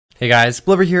Hey guys,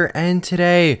 Blubber here, and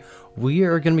today we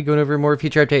are going to be going over more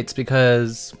future updates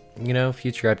because, you know,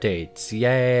 future updates,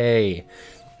 yay!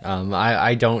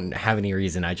 I don't have any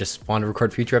reason, I just want to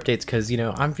record future updates because, you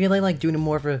know, I'm feeling like doing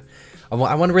more of a, I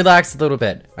want to relax a little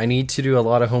bit. I need to do a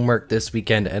lot of homework this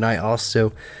weekend, and I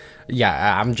also,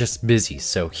 yeah, I'm just busy,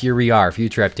 so here we are,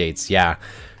 future updates, yeah.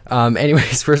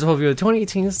 Anyways, first of all, we have the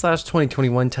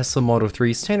 2018/2021 Tesla Model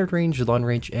 3 standard range, long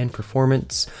range, and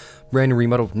performance. Brand new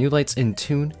remodeled new lights in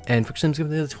tune, and for example,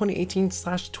 the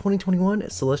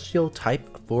 2018/2021 Celestial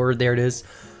Type 4. There it is.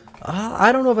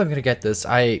 I don't know if I'm gonna get this.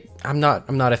 I'm not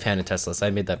a fan of Teslas. I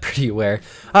made that pretty aware.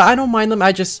 I don't mind them.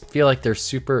 I just feel like they're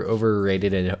super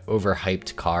overrated and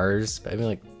overhyped cars. I mean,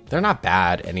 like, they're not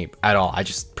bad at all. I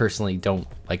just personally don't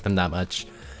like them that much.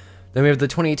 Then we have the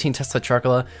 2018 Tesla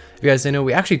TRUCKLA. If you guys didn't know,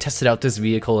 we actually tested out this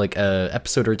vehicle like a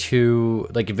episode or two,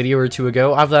 like a video or two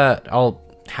ago. I'll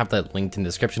have that linked in the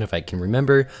description if I can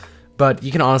remember, but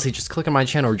you can honestly just click on my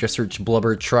channel or just search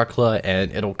Blubber TRUCKLA and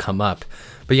it'll come up.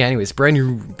 But yeah, anyways, brand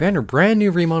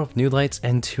new remodel of new lights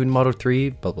and tuned Model 3,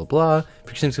 blah blah blah.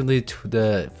 Fictionally to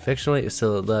the fictionally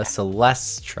the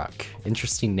Celeste truck.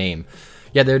 Interesting name.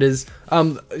 Yeah, there it is.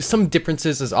 Some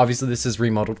differences is obviously this is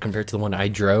remodeled compared to the one I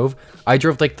drove. I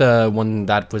drove like the one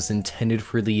that was intended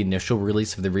for the initial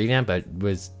release of the revamp,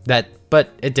 but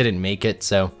it didn't make it,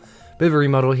 so bit of a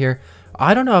remodel here.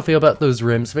 I don't know how I feel about those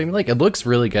rims. Maybe like it looks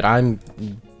really good. I'm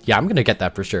gonna get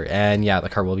that for sure. And yeah, the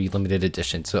car will be limited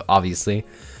edition, so obviously.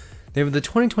 They have the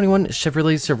 2021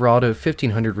 Chevrolet Silverado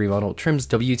 1500 remodel, trims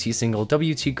WT single,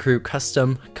 WT crew,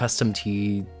 custom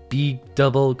TB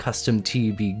double, custom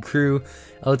TB crew,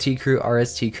 LT crew,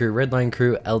 RST crew, redline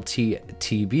crew,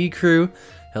 LTTB crew,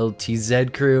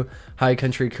 LTZ crew, high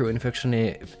country crew, and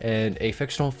a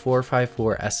fictional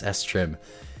 454 SS trim.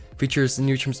 Features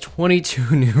new trims,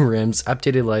 22 new rims,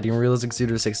 updated lighting, realistic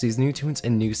 0-60s, new tunes,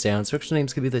 and new sounds. Fictional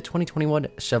names could be the 2021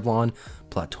 Chevron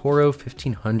Platoro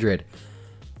 1500.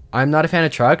 I'm not a fan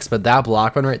of trucks, but that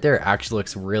black one right there actually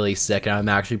looks really sick, and I'm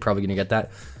actually probably gonna get that.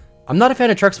 I'm not a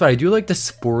fan of trucks, but I do like the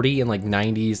sporty and like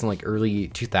 90s and like early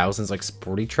 2000s like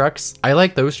sporty trucks. I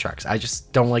like those trucks. I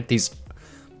just don't like these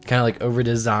kind of like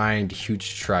over-designed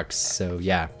huge trucks. So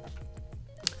yeah.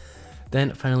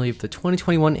 Then finally, the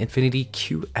 2021 Infiniti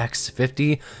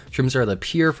QX50. Trims are the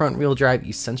pure front-wheel drive,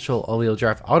 essential all-wheel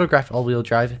drive, autographed all-wheel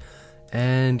drive,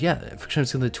 and yeah,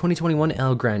 pictures of the 2021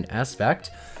 L Grand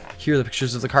Aspect. Here are the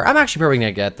pictures of the car. I'm actually probably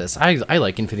gonna get this. I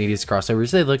like Infiniti's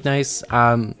crossovers. They look nice.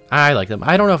 I like them.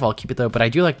 I don't know if I'll keep it though, but I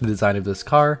do like the design of this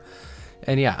car.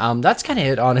 And yeah, that's kind of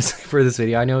it honestly for this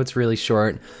video. I know it's really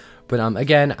short. But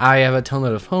again, I have a ton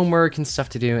of homework and stuff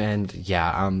to do, and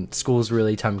yeah, school is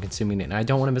really time consuming, and I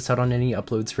don't want to miss out on any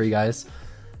uploads for you guys.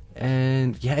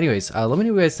 And yeah, anyways, let me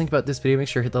know what you guys think about this video. Make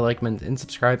sure to hit the like button and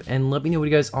subscribe, and let me know what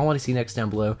you guys all want to see next down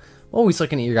below. I'm always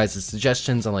looking at your guys'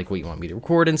 suggestions on like what you want me to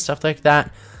record and stuff like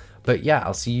that. But yeah,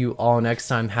 I'll see you all next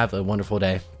time. Have a wonderful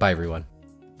day. Bye everyone.